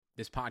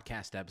This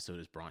podcast episode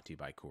is brought to you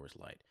by Coors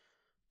Light.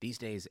 These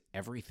days,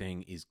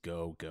 everything is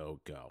go, go,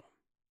 go.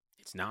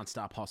 It's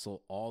nonstop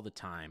hustle all the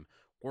time.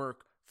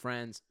 Work,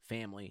 friends,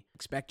 family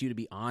expect you to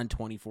be on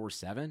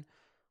 24/7.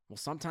 Well,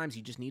 sometimes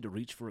you just need to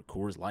reach for a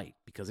Coors Light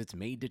because it's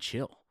made to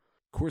chill.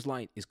 Coors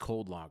Light is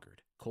cold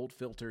lagered, cold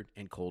filtered,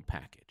 and cold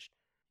packaged.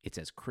 It's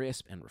as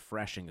crisp and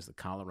refreshing as the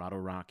Colorado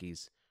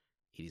Rockies.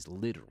 It is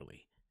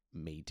literally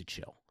made to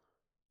chill.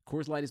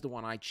 Coors Light is the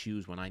one I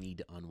choose when I need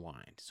to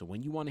unwind. So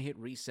when you want to hit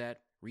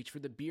reset, reach for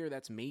the beer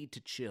that's made to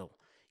chill.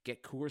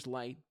 Get Coors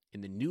Light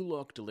in the new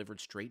look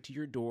delivered straight to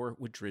your door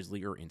with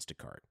Drizzly or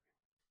Instacart.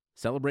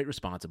 Celebrate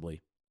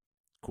responsibly.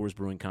 Coors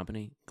Brewing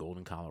Company,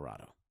 Golden,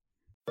 Colorado.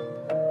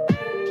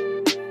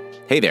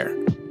 Hey there.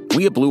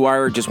 We at Blue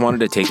Wire just wanted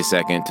to take a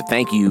second to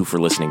thank you for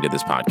listening to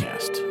this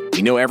podcast.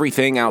 We know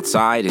everything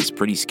outside is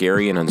pretty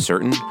scary and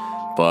uncertain,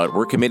 but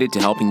we're committed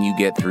to helping you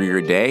get through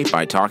your day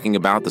by talking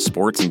about the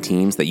sports and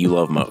teams that you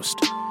love most.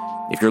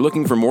 If you're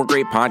looking for more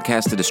great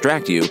podcasts to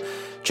distract you,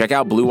 check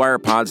out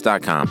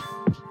BlueWirePods.com.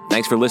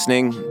 Thanks for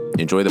listening.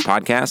 Enjoy the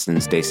podcast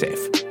and stay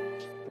safe.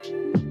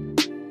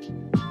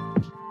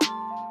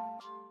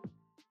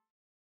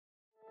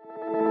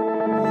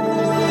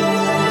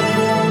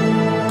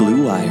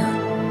 Blue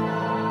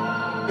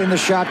Wire. In the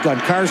shotgun,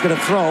 Carr's going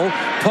to throw,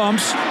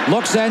 pumps,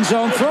 looks end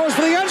zone, throws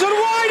for the end zone,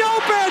 wide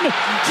open!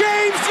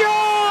 James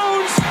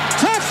Jones!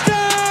 Touchdown!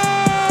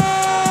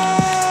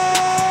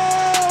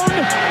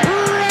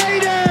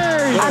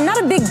 Raiders! I'm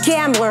not a big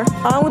gambler.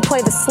 I only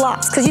play the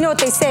slots because you know what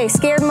they say,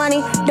 scared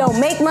money don't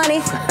make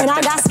money, and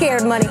I got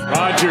scared money.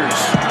 Rodgers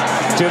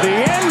to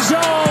the end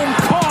zone,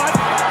 caught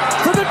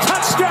for the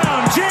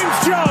touchdown,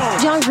 James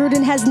Jones! Jon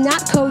Gruden has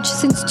not coached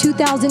since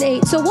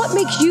 2008. So what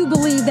makes you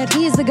believe that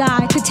he is the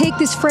guy to take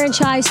this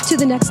franchise to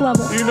the next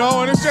level? You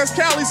know, and it's just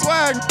Cali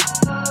swag.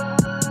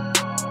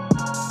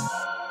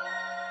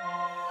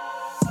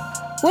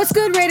 What's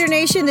good, Raider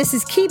Nation? This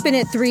is Keeping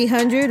It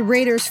 300,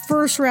 Raiders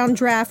first round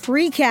draft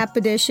recap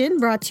edition,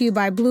 brought to you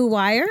by Blue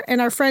Wire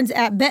and our friends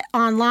at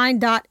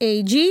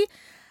betonline.ag.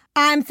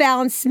 I'm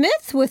Fallon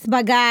Smith with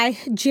my guy,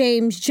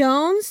 James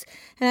Jones.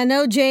 And I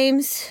know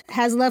James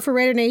has love for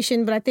Raider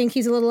Nation, but I think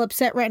he's a little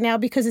upset right now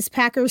because his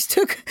Packers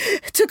took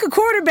a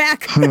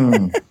quarterback.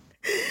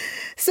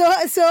 So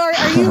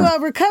are you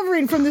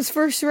recovering from this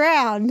first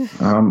round?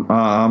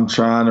 I'm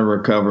trying to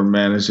recover,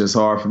 man. It's just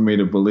hard for me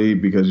to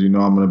believe because, you know,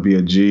 I'm going to be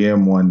a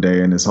GM one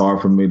day, and it's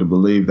hard for me to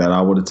believe that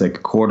I would have taken a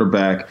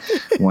quarterback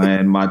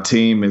when my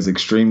team is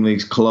extremely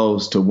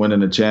close to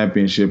winning a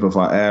championship if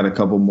I add a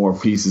couple more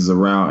pieces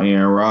around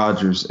Aaron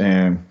Rodgers.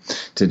 And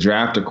to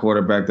draft a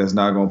quarterback that's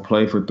not going to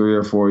play for 3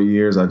 or 4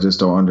 years, I just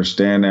don't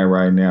understand that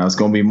right now. It's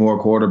going to be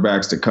more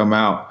quarterbacks to come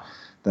out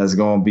that's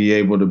going to be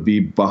able to be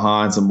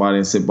behind somebody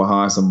and sit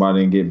behind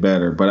somebody and get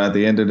better. But at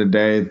the end of the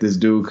day, if this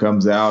dude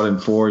comes out in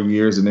 4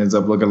 years and ends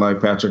up looking like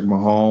Patrick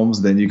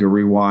Mahomes, then you can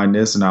rewind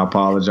this, and I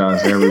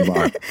apologize to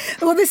everybody.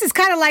 Well, this is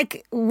kind of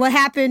like what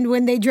happened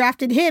when they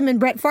drafted him and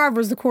Brett Favre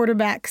was the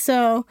quarterback.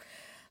 So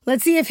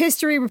let's see if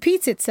history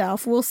repeats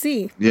itself. We'll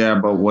see. Yeah,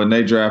 but when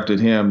they drafted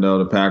him, though,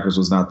 the Packers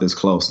was not this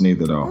close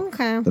neither, though.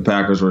 Okay. The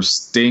Packers were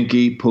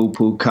stinky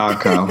poo-poo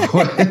caca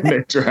when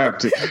they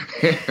drafted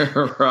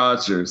Aaron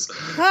Rodgers.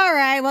 All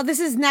right. Well, this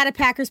is not a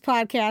Packers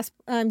podcast.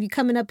 You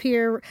coming up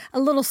here a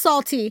little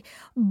salty,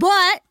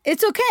 but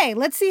it's okay.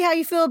 Let's see how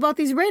you feel about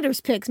these Raiders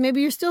picks.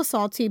 Maybe you're still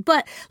salty,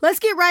 but let's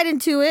get right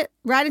into it,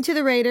 right into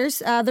the Raiders.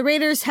 The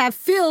Raiders have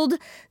filled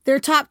their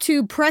top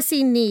 2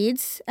 pressing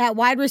needs at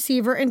wide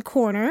receiver and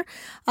corner.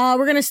 We're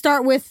going to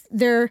start with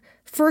their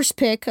first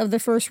pick of the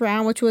first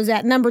round, which was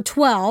at number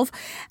 12.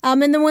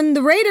 And then when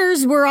the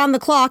Raiders were on the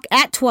clock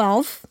at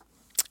 12,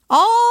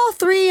 all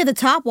 3 of the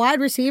top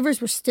wide receivers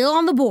were still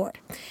on the board.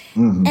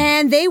 Mm-hmm.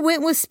 And they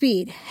went with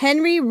speed.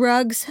 Henry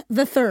Ruggs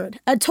III,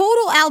 a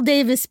total Al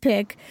Davis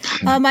pick.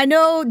 I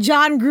know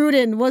Jon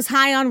Gruden was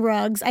high on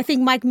Ruggs. I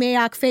think Mike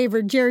Mayock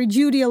favored Jerry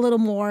Jeudy a little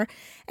more.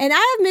 And I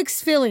have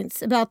mixed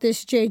feelings about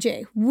this,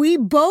 JJ. We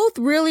both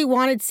really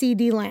wanted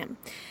CeeDee Lamb.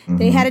 Mm-hmm.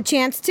 They had a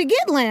chance to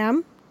get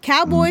Lamb.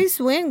 Cowboys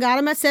went, got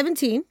him at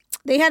 17.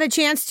 They had a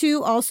chance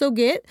to also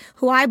get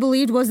who I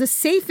believed was the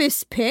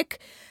safest pick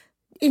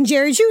in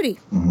Jerry Jeudy.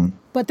 Mm-hmm.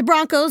 But the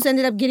Broncos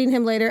ended up getting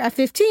him later at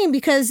 15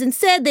 because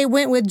instead they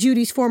went with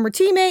Judy's former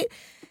teammate,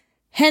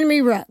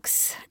 Henry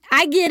Ruggs.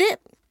 I get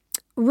it.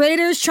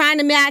 Raiders trying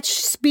to match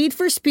speed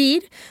for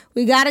speed.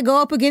 We got to go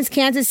up against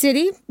Kansas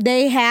City.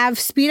 They have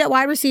speed at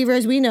wide receiver,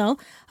 as we know,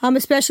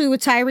 especially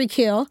with Tyreek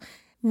Hill.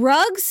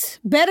 Ruggs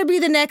better be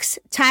the next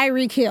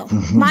Tyreek Hill,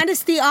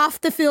 minus the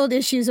off-the-field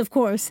issues, of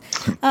course.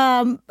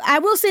 I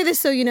will say this,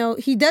 so you know,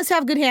 he does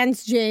have good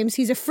hands, James.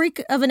 He's a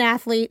freak of an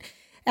athlete.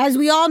 As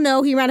we all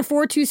know, he ran a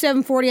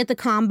 4.27 40 at the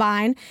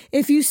Combine.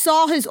 If you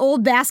saw his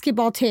old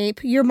basketball tape,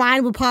 your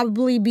mind would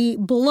probably be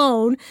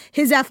blown.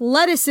 His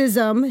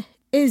athleticism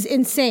is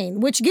insane,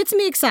 which gets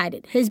me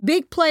excited. His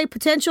big play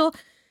potential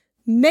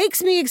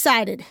makes me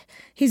excited.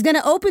 He's going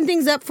to open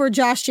things up for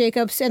Josh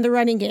Jacobs and the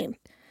running game.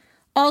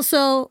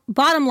 Also,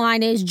 bottom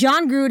line is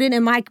Jon Gruden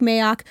and Mike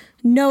Mayock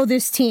know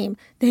this team.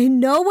 They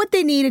know what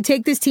they need to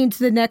take this team to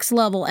the next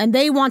level, and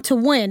they want to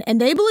win. And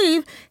they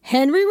believe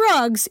Henry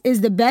Ruggs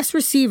is the best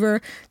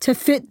receiver to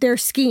fit their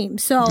scheme.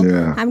 So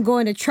I'm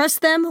going to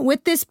trust them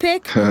with this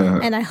pick,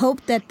 and I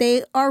hope that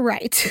they are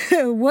right.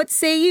 What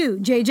say you,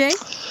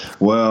 JJ?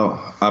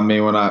 Well, I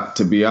mean,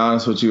 to be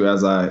honest with you,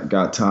 as I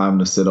got time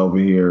to sit over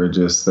here and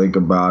just think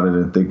about it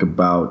and think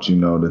about,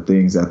 the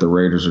things that the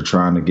Raiders are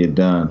trying to get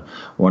done.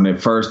 When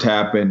it first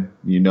happened,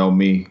 you know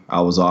me,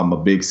 I'm a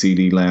big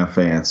CeeDee Lamb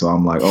fan. So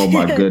I'm like, oh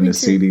my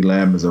goodness, CeeDee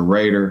Lamb is a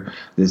Raider.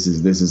 This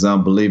is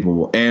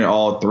unbelievable. And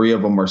all three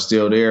of them are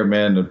still there,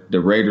 man. The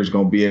Raiders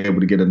going to be able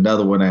to get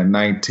another one at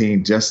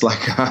 19, just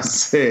like I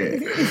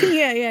said.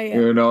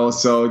 Yeah.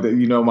 So,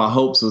 my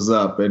hopes was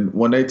up. And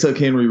when they took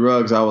Henry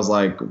Ruggs, I was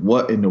like,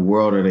 what in the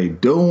world are they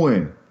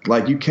doing?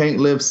 Like, you can't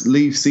leave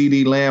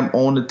CeeDee Lamb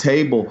on the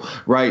table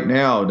right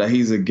now, that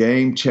he's a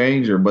game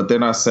changer. But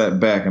then I sat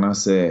back and I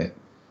said,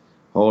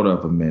 hold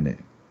up a minute.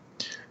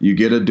 You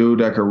get a dude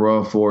that can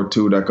run forward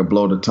too, that could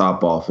blow the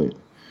top off it.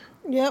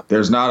 Yep.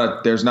 There's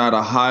not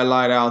a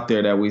highlight out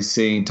there that we've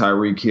seen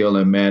Tyreek Hill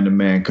in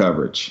man-to-man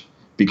coverage,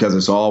 because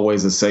it's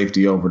always a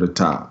safety over the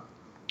top,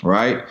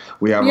 right?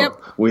 We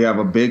have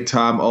a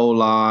big-time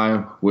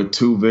O-line with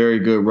two very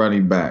good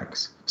running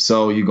backs.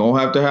 So you're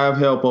going to have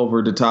help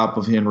over the top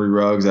of Henry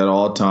Ruggs at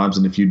all times.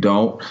 And if you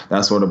don't,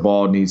 that's where the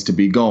ball needs to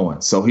be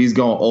going. So he's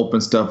going to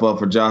open stuff up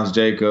for Josh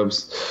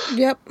Jacobs.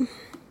 Yep.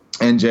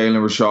 And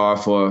Jalen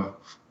Richard for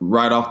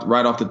right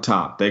off the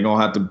top. They're going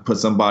to have to put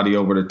somebody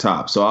over the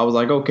top. So I was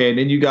like, okay. And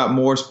then you got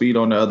more speed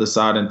on the other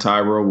side in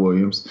Tyrell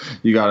Williams.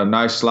 You got a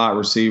nice slot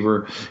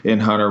receiver in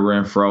Hunter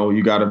Renfrow.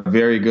 You got a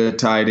very good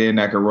tight end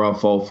that can run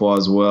 4-4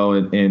 as well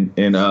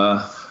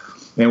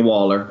in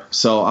Waller.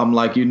 So I'm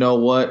like, you know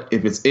what?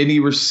 If it's any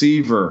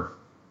receiver,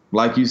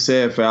 like you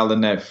said,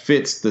 Fallon, that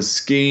fits the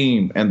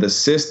scheme and the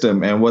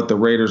system and what the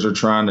Raiders are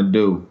trying to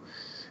do,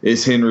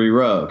 is Henry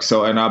Ruggs.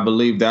 So, and I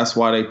believe that's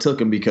why they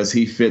took him, because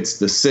he fits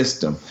the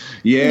system.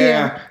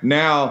 Yeah.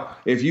 Now,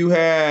 if you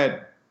had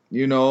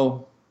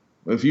no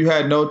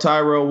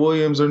Tyrell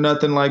Williams or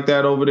nothing like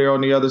that over there on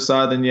the other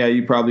side, then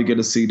you probably get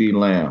a CeeDee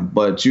Lamb.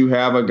 But you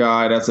have a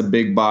guy that's a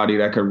big body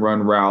that can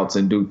run routes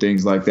and do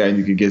things like that, and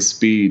you can get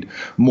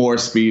more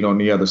speed on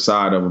the other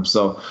side of him.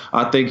 So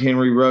I think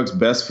Henry Ruggs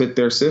best fit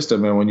their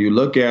system. And when you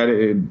look at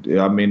it,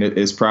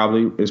 it's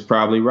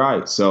probably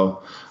right.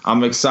 So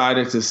I'm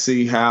excited to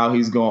see how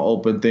he's going to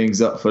open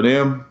things up for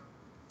them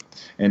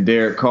and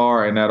Derek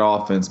Carr and that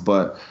offense.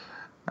 But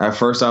at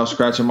first I was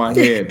scratching my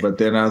head, but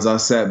then as I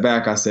sat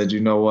back, I said, you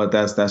know what,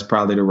 that's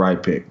probably the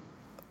right pick.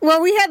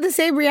 Well, we had the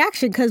same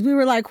reaction because we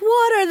were like,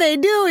 what are they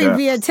doing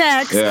via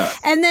text? Yeah.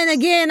 And then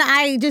again,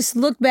 I just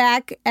looked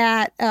back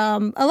at a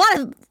lot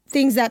of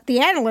things that the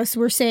analysts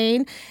were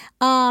saying.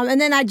 And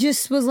then I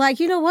just was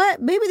like, you know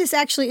what? Maybe this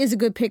actually is a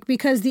good pick,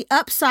 because the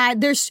upside,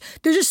 there's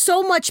just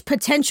so much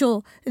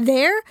potential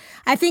there.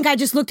 I think I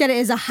just looked at it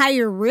as a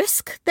higher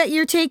risk that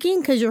you're taking,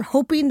 because you're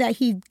hoping that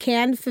he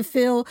can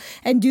fulfill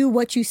and do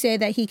what you say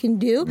that he can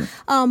do.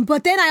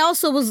 But then I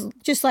also was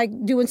just like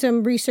doing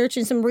some research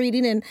and some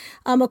reading. And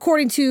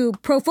according to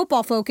Pro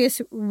Football Focus,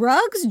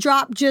 Ruggs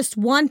dropped just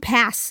one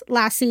pass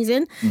last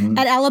season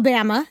at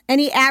Alabama,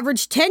 and he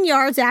averaged 10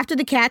 yards after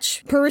the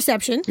catch per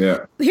reception.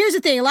 Yeah. Here's the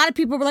thing. A lot of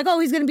people were like, oh,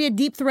 he's going to be a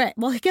deep threat.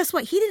 Well, guess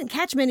what? He didn't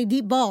catch many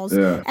deep balls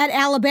at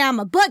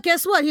Alabama. But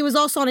guess what? He was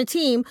also on a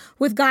team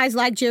with guys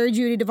like Jerry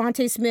Jeudy,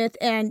 Devontae Smith,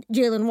 and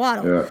Jalen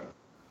Waddle. Yeah.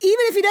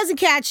 Even if he doesn't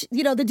catch,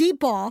 the deep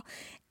ball,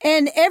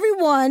 and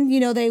everyone,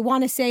 they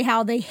want to say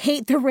how they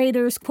hate the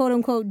Raiders'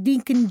 quote-unquote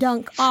dink and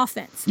dunk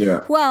offense.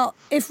 Yeah. Well,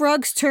 if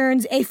Ruggs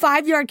turns a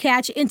 5-yard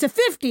catch into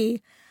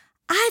 50,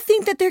 I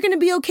think that they're going to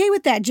be okay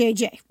with that,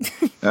 JJ.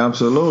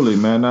 Absolutely,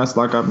 man. That's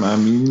like,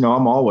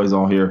 I'm always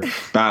on here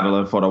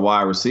battling for the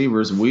wide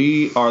receivers.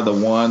 We are the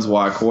ones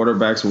why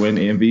quarterbacks win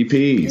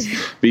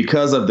MVPs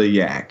because of the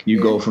yak.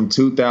 You go from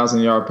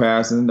 2,000-yard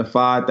passing to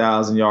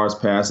 5,000 yards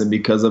passing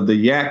because of the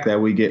yak that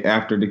we get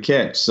after the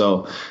catch.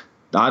 So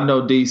I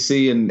know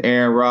DC and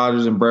Aaron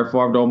Rodgers and Brett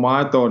Favre don't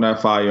mind throwing that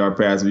 5-yard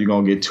pass if you're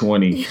going to get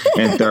 20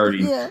 and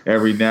 30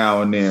 every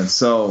now and then.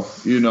 So,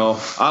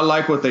 I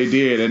like what they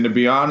did. And to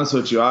be honest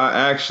with you,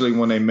 I actually,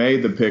 when they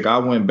made the pick, I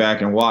went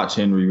back and watched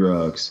Henry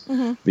Ruggs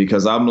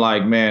because I'm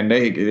like, man,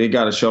 they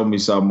got to show me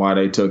something why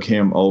they took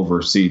him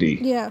over CeeDee.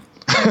 Yeah.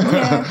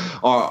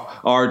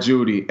 or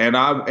Jeudy, and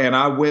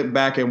I went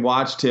back and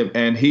watched him,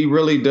 and he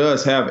really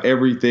does have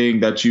everything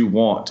that you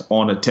want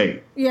on a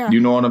tape. Yeah, you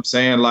know what I'm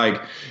saying? Like,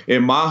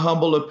 in my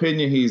humble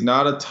opinion, he's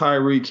not a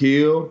Tyreek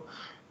Hill.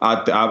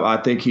 I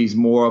think he's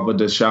more of a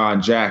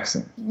Deshaun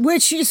Jackson,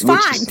 which is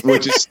fine,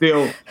 which is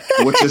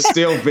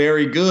still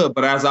very good.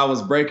 But as I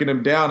was breaking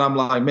him down, I'm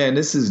like, man,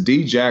 this is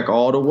D-Jack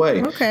all the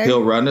way. Okay.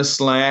 He'll run a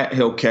slant,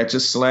 he'll catch a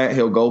slant,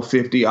 he'll go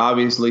 50.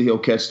 Obviously, he'll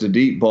catch the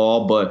deep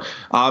ball, but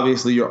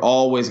obviously, you're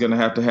always going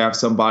to have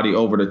somebody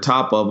over the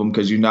top of him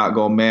because you're not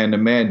going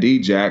man-to-man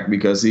D-Jack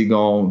because he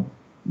going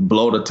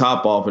blow the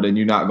top off it and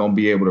you're not going to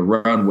be able to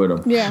run with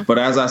him. Yeah. But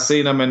as I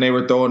seen him and they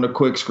were throwing the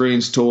quick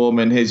screens to him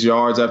and his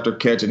yards after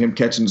him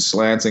catching the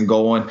slants and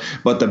going.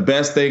 But the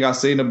best thing I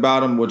seen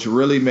about him, which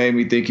really made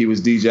me think he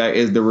was DJ,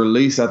 is the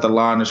release at the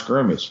line of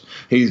scrimmage.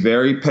 He's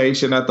very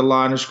patient at the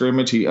line of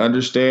scrimmage. He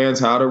understands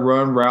how to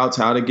run routes,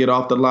 how to get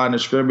off the line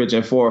of scrimmage.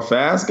 And for a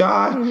fast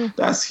guy,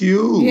 that's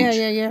huge.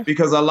 Yeah.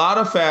 Because a lot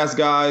of fast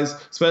guys,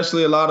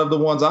 especially a lot of the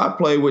ones I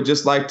play with,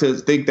 just like to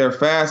think they're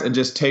fast and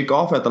just take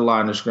off at the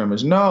line of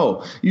scrimmage.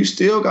 No, you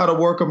still got to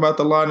work them at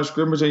the line of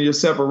scrimmage, and your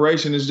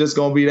separation is just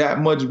going to be that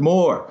much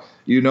more,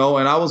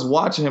 And I was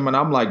watching him, and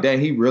I'm like, dang,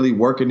 he really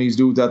working these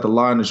dudes at the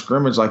line of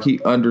scrimmage. Like,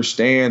 he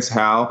understands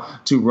how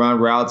to run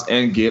routes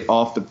and get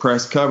off the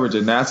press coverage,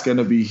 and that's going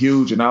to be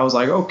huge. And I was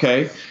like,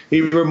 okay,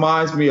 he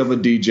reminds me of a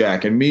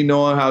D-Jack. And me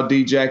knowing how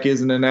D-Jack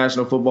is in the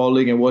National Football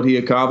League and what he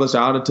accomplished,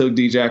 I would have took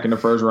D-Jack in the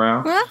first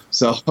round. Huh?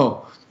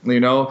 So,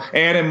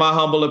 and in my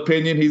humble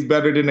opinion, he's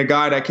better than the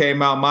guy that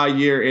came out my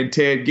year in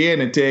Ted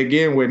Ginn, and Ted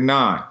Ginn with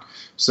 9.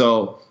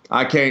 So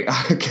I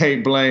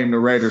can't blame the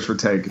Raiders for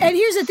taking it. And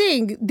here's the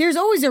thing. There's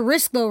always a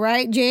risk, though,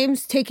 right,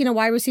 James, taking a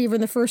wide receiver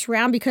in the first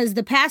round, because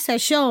the past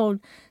has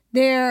shown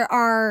there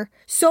are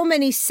so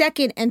many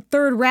second and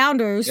third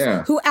rounders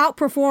who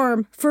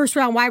outperform first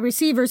round wide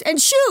receivers.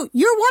 And shoot,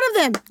 you're one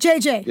of them,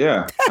 JJ.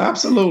 Yeah,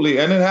 absolutely.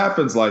 And it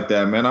happens like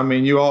that, man. I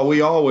mean,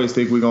 we always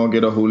think we're going to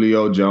get a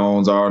Julio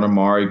Jones or an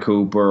Amari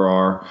Cooper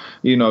or,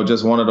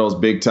 just one of those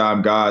big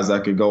time guys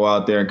that could go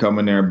out there and come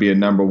in there and be a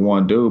number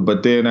one dude.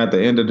 But then at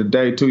the end of the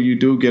day, too, you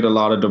do get a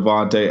lot of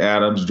Devontae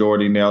Adams,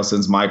 Jordy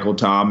Nelsons, Michael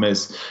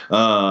Thomas,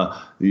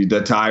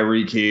 the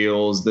Tyreek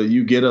Hills,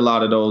 you get a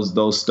lot of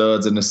those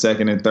studs in the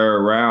second and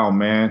third round,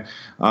 man.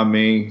 I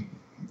mean,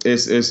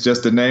 it's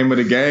just the name of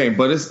the game,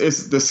 but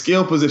it's the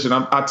skill position.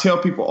 I tell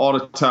people all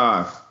the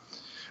time,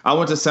 I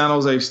went to San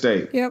Jose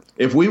State. Yep.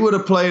 If we would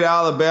have played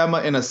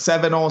Alabama in a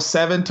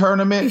 7-on-7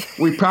 tournament,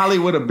 we probably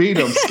would have beat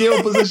them.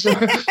 Skill position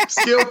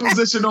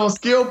on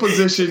skill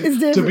position.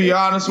 To be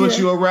honest with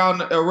you,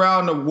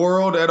 around the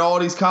world at all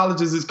these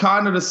colleges is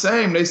kind of the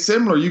same. They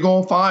similar. You're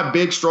gonna find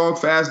big, strong,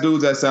 fast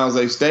dudes at San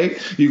Jose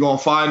State. You're gonna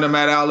find them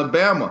at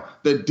Alabama.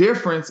 The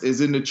difference is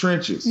in the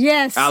trenches.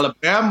 Yes.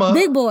 Alabama.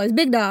 Big boys,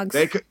 big dogs.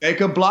 They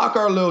could block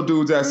our little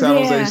dudes at San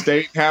Jose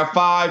State, have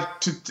 5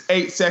 to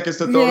 8 seconds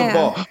to throw the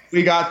ball.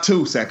 We got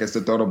 2 seconds to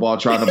throw the ball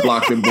trying to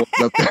block them boys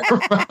up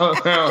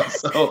there.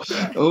 So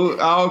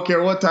I don't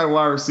care what type of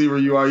wide receiver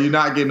you are, you're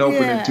not getting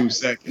open in 2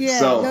 seconds. Yeah,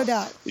 so, no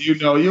doubt.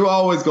 You're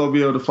always going to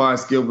be able to find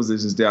skill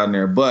positions down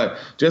there. But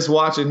just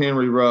watching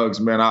Henry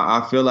Ruggs, man,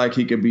 I feel like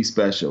he could be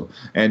special.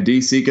 And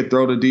DC could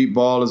throw the deep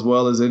ball as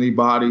well as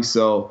anybody.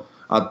 So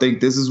I think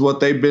this is what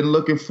they've been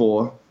looking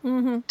for,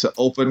 to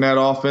open that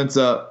offense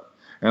up.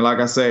 And like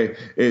I say,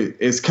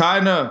 it's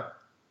kind of –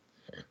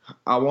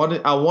 I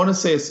want to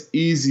say it's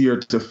easier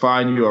to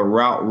find you a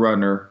route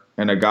runner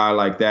and a guy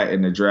like that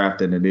in the draft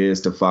than it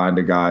is to find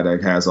a guy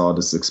that has all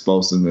this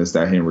explosiveness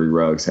that Henry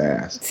Ruggs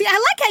has. See, I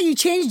like how you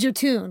changed your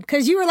tune,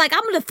 because you were like,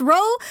 I'm going to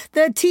throw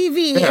the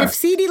TV if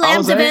CeeDee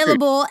Lamb's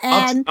available.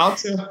 And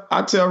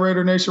I'll tell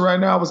Raider Nation right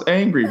now, I was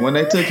angry. When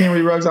they took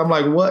Henry Ruggs, I'm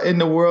like, what in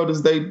the world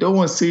is they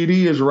doing?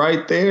 CD is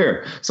right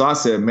there. So I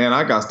said, man,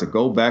 I got to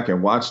go back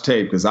and watch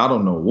tape because I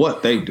don't know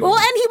what they do. Well,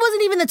 and he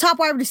wasn't even the top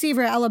wide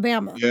receiver at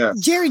Alabama. Yes.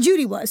 Jerry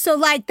Jeudy was.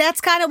 So, that's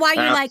kind of why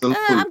you're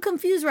Absolutely. like, I'm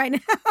confused right now.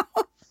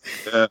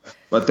 Yeah.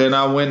 But then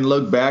I went and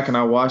looked back and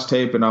I watched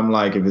tape and I'm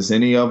like, if it's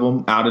any of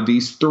them out of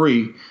these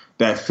 3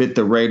 that fit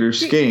the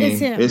Raiders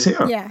scheme, it's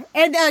him. Yeah.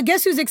 And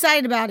guess who's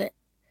excited about it?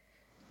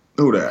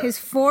 Who that? His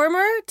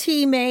former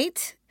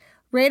teammate,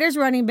 Raiders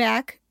running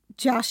back,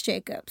 Josh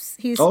Jacobs.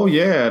 They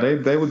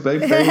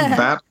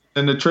battled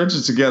in the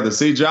trenches together.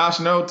 See, Josh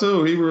know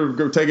too. He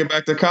would take it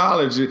back to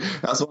college.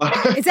 That's why.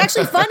 It's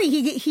actually funny.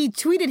 He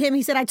tweeted him.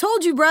 He said, "I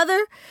told you,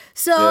 brother."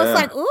 So it's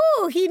like,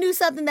 ooh, he knew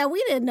something that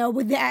we didn't know.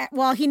 With that,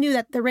 well, he knew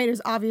that the Raiders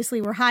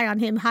obviously were high on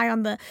him, high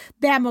on the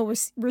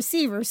Bama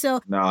receiver.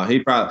 So no, he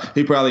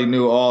probably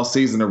knew all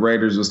season the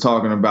Raiders was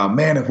talking about,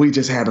 man, if we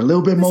just had a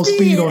little bit more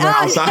speed on the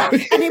outside.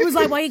 And he was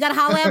like, well, you got to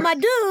holler at my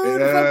dude from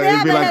Bama.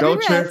 He'd be like,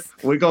 don't trip.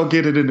 We're going to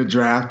get it in the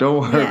draft.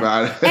 Don't worry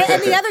about it.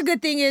 And the other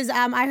good thing is,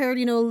 I heard,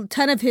 a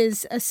ton of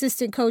his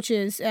assistant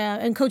coaches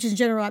and coaches in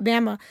general at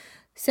Bama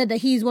said that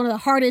he's one of the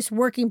hardest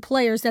working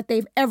players that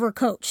they've ever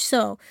coached.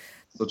 So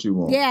that's what you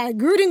want. Yeah,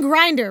 Gruden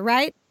grinder,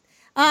 right?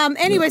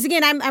 Anyways,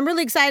 again, I'm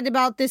really excited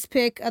about this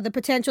pick, the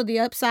potential, the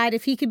upside.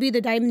 If he could be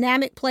the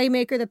dynamic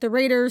playmaker that the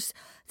Raiders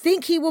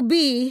think he will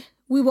be,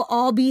 we will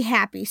all be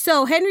happy.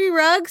 So, Henry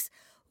Ruggs,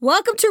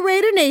 welcome to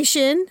Raider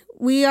Nation.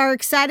 We are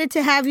excited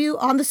to have you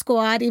on the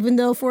squad, even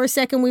though for a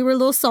second we were a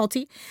little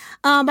salty.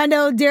 I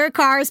know Derek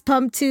Carr is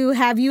pumped to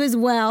have you as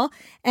well,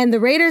 and the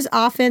Raiders'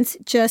 offense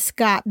just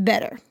got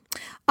better.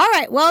 All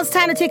right, well, it's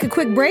time to take a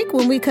quick break.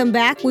 When we come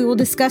back, we will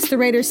discuss the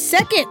Raiders'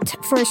 second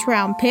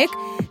first-round pick.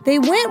 They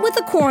went with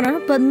a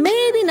corner, but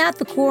maybe not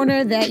the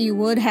corner that you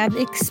would have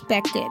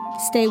expected.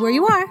 Stay where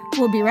you are.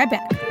 We'll be right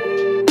back.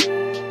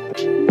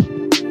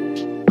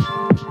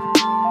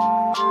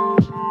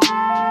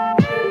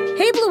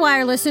 Hey, Blue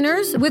Wire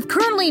listeners, with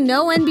currently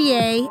no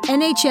NBA,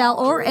 NHL,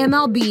 or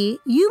MLB,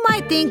 you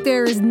might think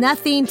there is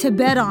nothing to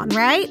bet on,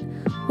 right?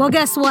 Well,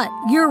 guess what?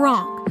 You're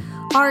wrong.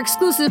 Our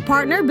exclusive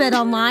partner,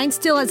 BetOnline,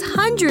 still has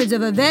hundreds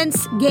of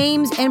events,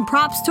 games, and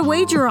props to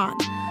wager on.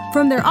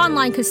 From their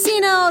online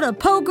casino to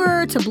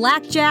poker to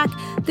blackjack,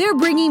 they're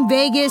bringing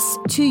Vegas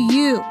to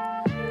you.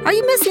 Are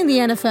you missing the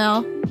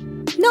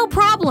NFL? No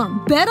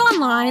problem.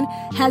 BetOnline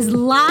has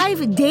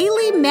live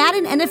daily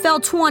Madden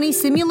NFL 20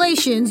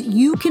 simulations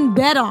you can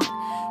bet on.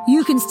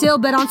 You can still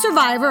bet on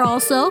Survivor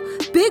also,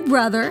 Big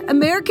Brother,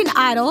 American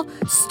Idol,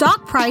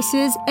 stock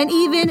prices, and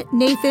even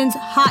Nathan's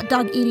hot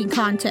dog eating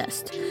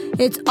contest.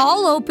 It's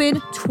all open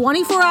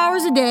 24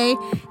 hours a day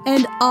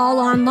and all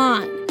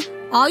online.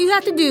 All you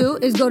have to do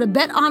is go to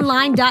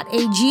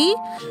betonline.ag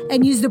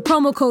and use the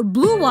promo code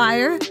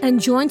BLUEWIRE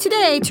and join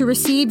today to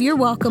receive your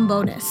welcome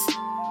bonus.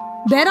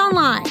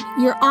 BetOnline,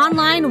 your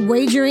online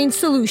wagering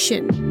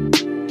solution.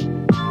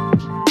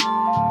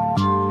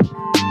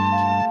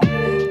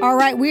 All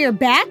right, we are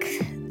back.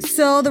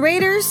 So the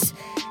Raiders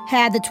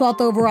had the 12th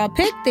overall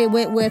pick. They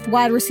went with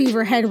wide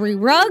receiver Henry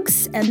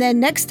Ruggs. And then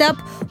next up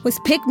was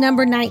pick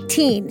number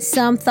 19.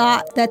 Some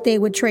thought that they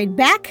would trade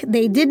back.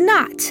 They did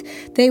not.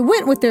 They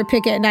went with their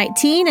pick at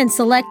 19 and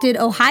selected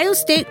Ohio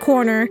State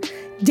corner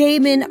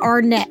Damon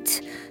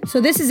Arnett.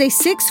 So this is a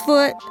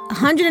 6-foot,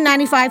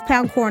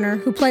 195-pound corner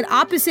who played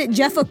opposite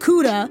Jeff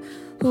Okudah,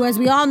 who, as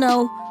we all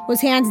know, was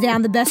hands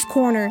down the best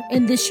corner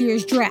in this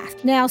year's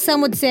draft. Now,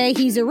 some would say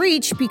he's a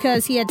reach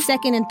because he had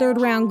second and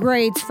third round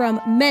grades from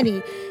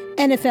many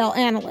NFL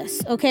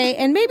analysts, okay?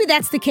 And maybe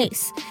that's the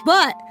case.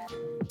 But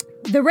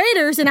the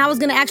Raiders, and I was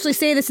going to actually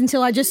say this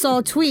until I just saw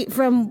a tweet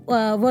from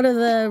one of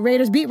the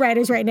Raiders beat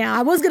writers right now.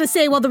 I was going to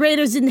say, well, the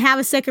Raiders didn't have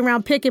a second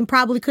round pick and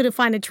probably couldn't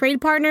find a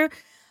trade partner.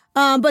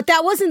 But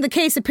that wasn't the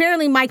case.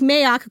 Apparently, Mike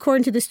Mayock,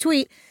 according to this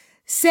tweet,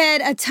 said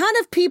a ton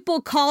of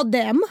people called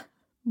them,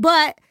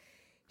 but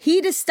he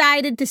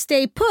decided to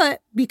stay put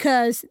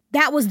because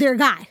that was their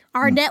guy.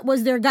 Arnett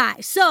was their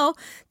guy. So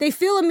they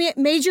feel a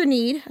major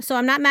need, so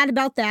I'm not mad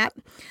about that.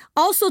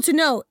 Also to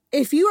note,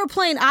 if you are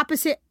playing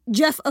opposite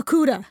Jeff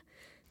Okudah,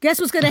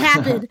 guess what's going to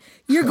happen?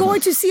 You're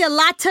going to see a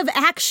lot of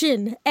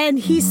action, and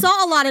he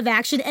saw a lot of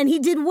action, and he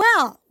did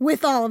well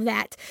with all of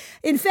that.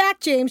 In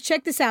fact, James,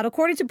 check this out.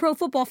 According to Pro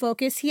Football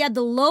Focus, he had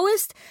the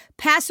lowest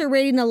passer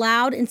rating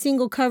allowed in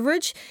single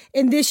coverage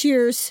in this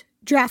year's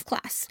draft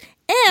class.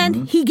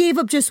 And he gave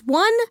up just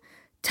one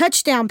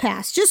touchdown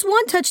pass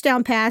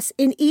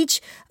in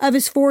each of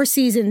his 4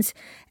 seasons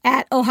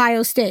at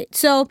Ohio State.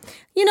 So,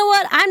 you know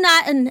what? I'm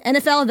not an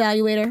NFL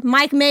evaluator.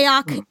 Mike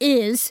Mayock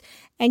is.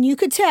 And you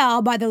could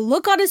tell by the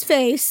look on his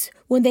face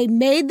when they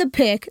made the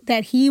pick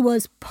that he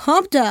was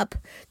pumped up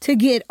to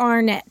get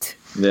Arnett.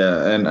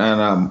 Yeah, and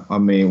I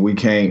mean, we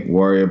can't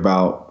worry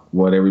about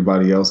what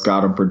everybody else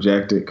got them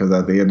projected because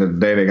at the end of the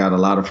day, they got a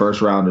lot of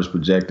first rounders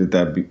projected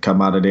that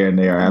come out of there and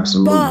they are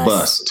absolute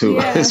bust too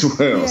as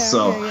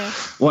well.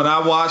 When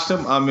I watched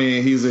him, I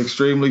mean, he's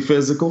extremely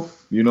physical.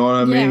 You know what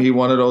I mean? He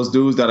one of those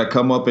dudes that'll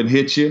come up and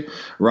hit you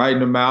right in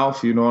the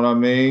mouth. You know what I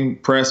mean?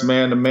 Press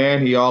man to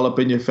man. He all up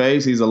in your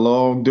face. He's a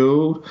long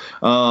dude.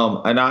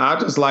 And I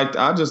just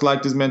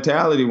liked his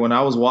mentality. When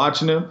I was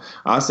watching him,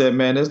 I said,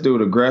 man, this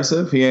dude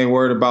aggressive. He ain't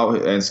worried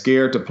about and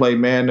scared to play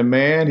man to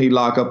man. He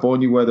lock up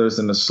on you, whether it's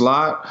in the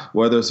slot,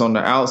 whether it's on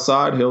the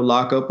outside, he'll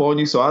lock up on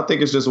you. So I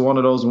think it's just one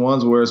of those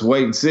ones where it's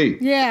wait and see.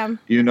 Yeah.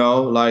 You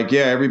know, like,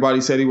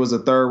 everybody said he was a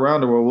third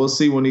rounder. Well, we'll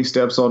see when he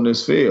steps on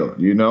this field,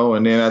 you know,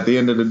 and then at the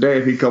end of the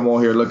day, if he come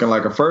on here looking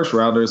like a first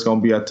rounder, it's going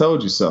to be, I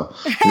told you so.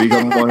 If he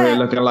come on here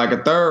looking like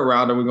a third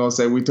rounder, we're going to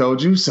say, we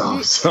told you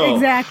so. So,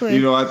 exactly.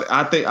 You know,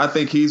 I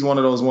think he's one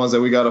of those ones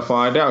that we got to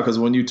find out because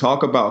when you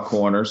talk about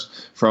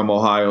corners from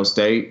Ohio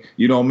State,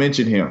 you don't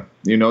mention him,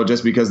 you know,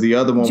 just because the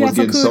other one was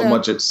getting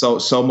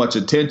so much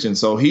attention.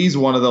 So he's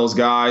one of those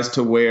guys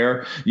to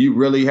where you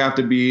really have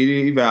to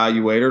be an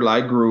evaluator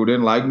like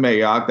Gruden, like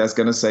Mayock, that's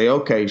going to say,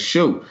 okay,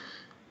 shoot.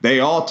 They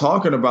all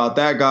talking about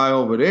that guy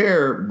over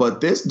there,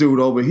 but this dude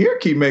over here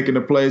keep making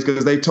the plays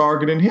because they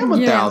targeting him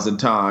 1,000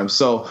 times.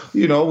 So,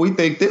 you know, we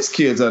think this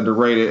kid's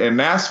underrated. And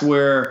that's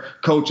where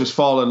coaches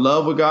fall in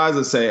love with guys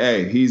and say,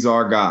 hey, he's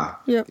our guy.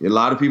 Yep. A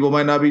lot of people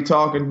might not be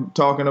talking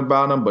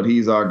about him, but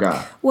he's our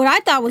guy. What I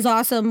thought was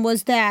awesome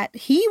was that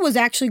he was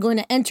actually going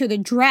to enter the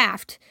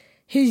draft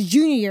his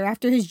junior year,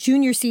 after his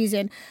junior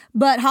season.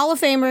 But Hall of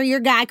Famer,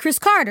 your guy, Chris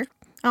Carter,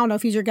 I don't know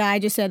if he's your guy. I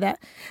just said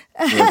that.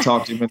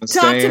 Talked him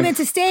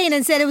into staying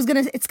and said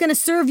it's gonna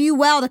serve you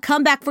well to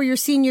come back for your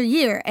senior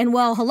year. And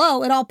well,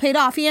 hello, it all paid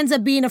off. He ends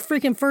up being a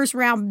freaking first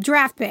round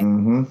draft pick.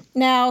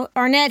 Now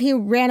Arnett, he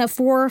ran a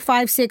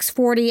 4.56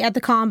 40 at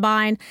the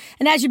combine,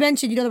 and as you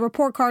mentioned, you know the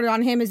report card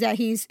on him is that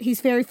he's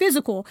very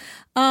physical.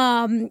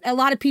 A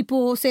lot of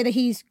people say that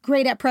he's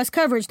great at press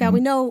coverage. Now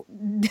we know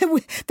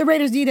the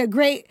Raiders need a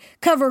great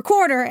cover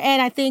corner, and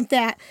I think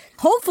that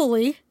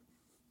hopefully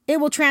it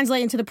will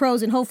translate into the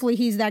pros, and hopefully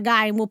he's that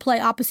guy and will play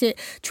opposite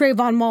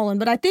Trayvon Mullen.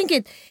 But I think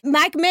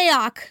Mike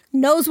Mayock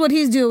knows what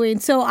he's doing.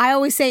 So I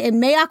always say,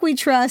 in Mayock we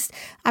trust.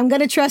 I'm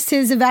going to trust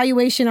his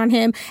evaluation on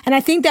him. And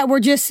I think that we're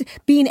just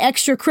being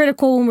extra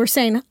critical when we're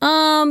saying,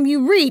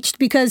 you reached,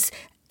 because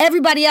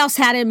everybody else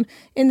had him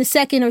in the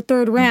second or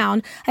third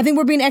round. I think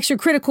we're being extra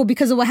critical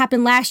because of what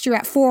happened last year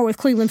at 4 with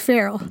Cleveland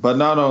Farrell. But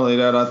not only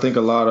that, I think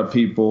a lot of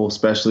people,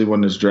 especially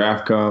when this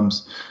draft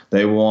comes,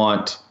 they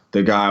want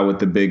the guy with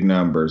the big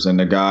numbers and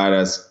the guy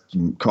that's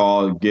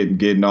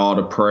getting all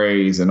the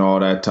praise and all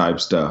that type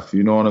stuff.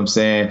 You know what I'm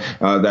saying?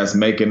 That's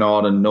making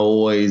all the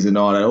noise and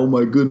all that. Oh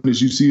my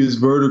goodness, you see his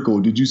vertical.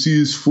 Did you see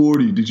his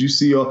 40? Did you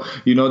see all?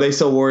 You know, they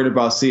so worried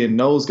about seeing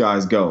those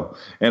guys go.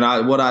 And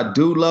what I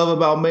do love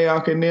about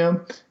Mayock and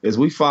them is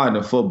we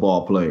finding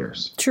football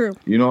players. True.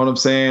 You know what I'm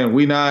saying?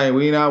 We not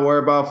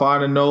worried about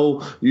finding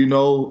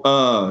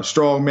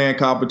strongman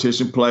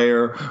competition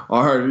player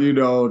or,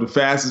 the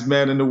fastest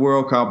man in the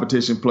world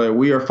competition player.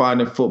 We are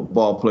finding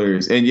football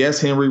players. And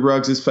yes, Henry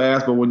Ruggs is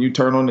fast, but when you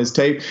turn on his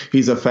tape,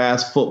 he's a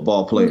fast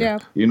football player. Yeah.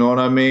 You know what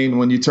I mean?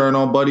 When you turn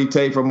on Buddy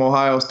Tate from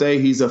Ohio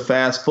State, he's a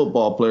fast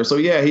football player. So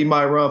yeah, he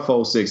might run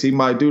 4.6. He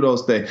might do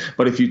those things.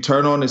 But if you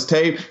turn on his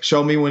tape,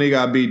 show me when he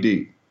got beat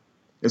deep.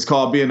 It's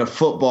called being a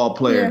football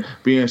player,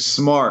 being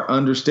smart,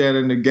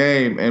 understanding the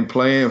game, and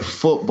playing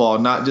football,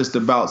 not just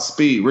about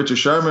speed. Richard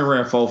Sherman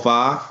ran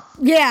 4.5.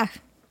 Yeah.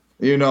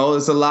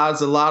 It's a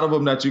lot of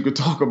them that you could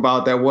talk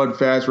about that wasn't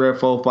fast, ran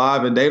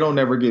 4.5, and they don't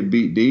ever get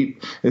beat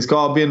deep. It's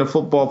called being a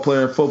football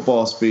player and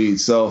football speed.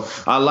 So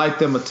I like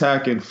them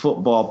attacking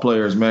football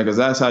players, man, because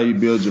that's how you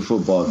build your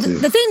football team.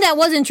 The thing that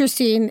was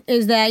interesting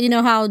is that,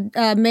 how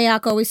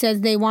Mayock always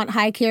says they want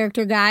high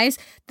character guys.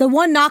 The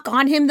one knock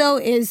on him, though,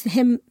 is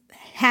him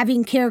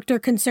having character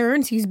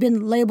concerns. He's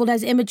been labeled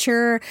as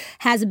immature,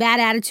 has a bad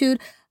attitude.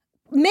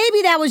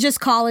 Maybe that was just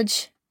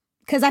college.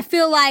 Because I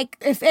feel like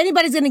if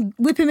anybody's going to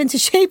whip him into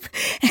shape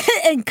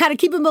and kind of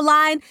keep him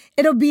aligned,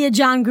 it'll be a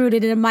John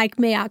Gruden and a Mike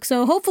Mayock.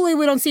 So hopefully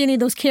we don't see any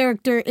of those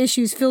character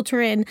issues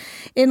filter in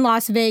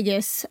Las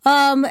Vegas.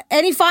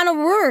 Any final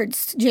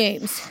words,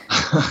 James?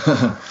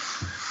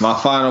 My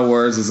final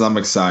words is I'm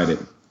excited.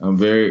 I'm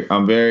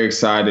very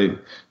excited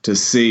to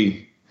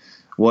see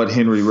what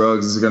Henry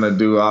Ruggs is going to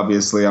do.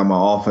 Obviously, I'm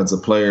an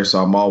offensive player,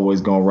 so I'm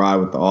always going to ride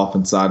with the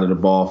offense side of the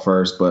ball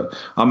first. But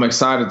I'm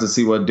excited to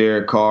see what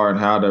Derek Carr and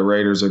how the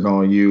Raiders are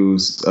going to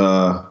use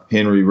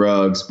Henry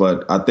Ruggs.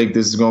 But I think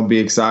this is going to be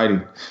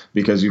exciting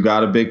because you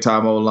got a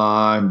big-time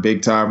O-line,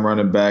 big-time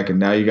running back, and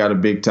now you got a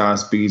big-time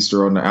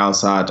speedster on the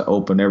outside to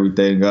open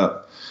everything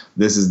up.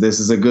 This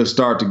is a good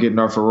start to getting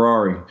our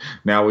Ferrari.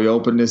 Now we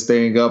open this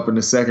thing up in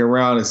the second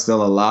round. There's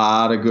still a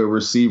lot of good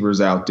receivers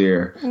out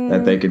there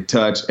that they can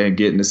touch and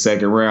get in the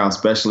second round,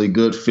 especially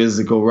good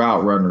physical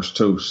route runners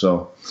too.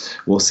 So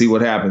we'll see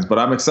what happens. But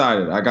I'm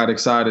excited. I got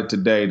excited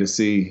today to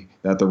see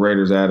that the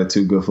Raiders added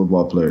 2 good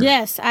football players.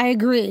 Yes, I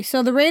agree.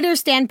 So the Raiders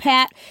stand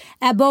pat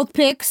at both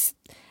picks.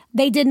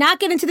 They did not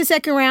get into the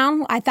second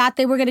round. I thought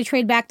they were going to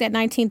trade back that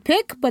 19th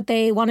pick, but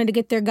they wanted to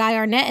get their guy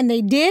Arnett, and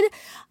they did.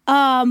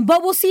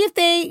 But we'll see if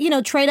they,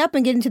 trade up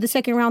and get into the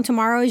second round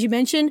tomorrow, as you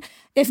mentioned.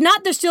 If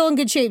not, they're still in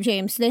good shape,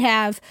 James. They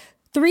have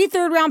 3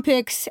 third-round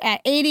picks at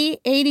 80,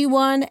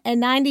 81, and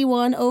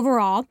 91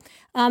 overall.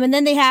 And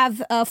then they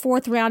have a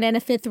 4th round and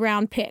a 5th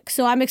round pick.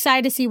 So I'm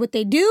excited to see what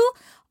they do.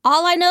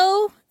 All I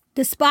know,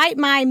 despite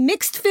my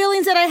mixed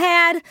feelings that I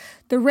had,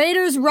 the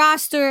Raiders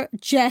roster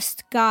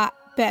just got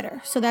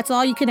better. So that's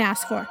all you can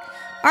ask for.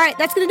 All right,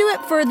 that's going to do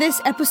it for this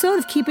episode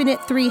of Keeping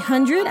It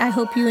 300. I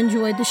hope you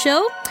enjoyed the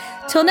show.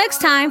 Till next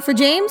time, for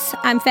James,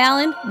 I'm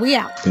Fallon. We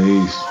out.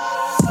 Peace.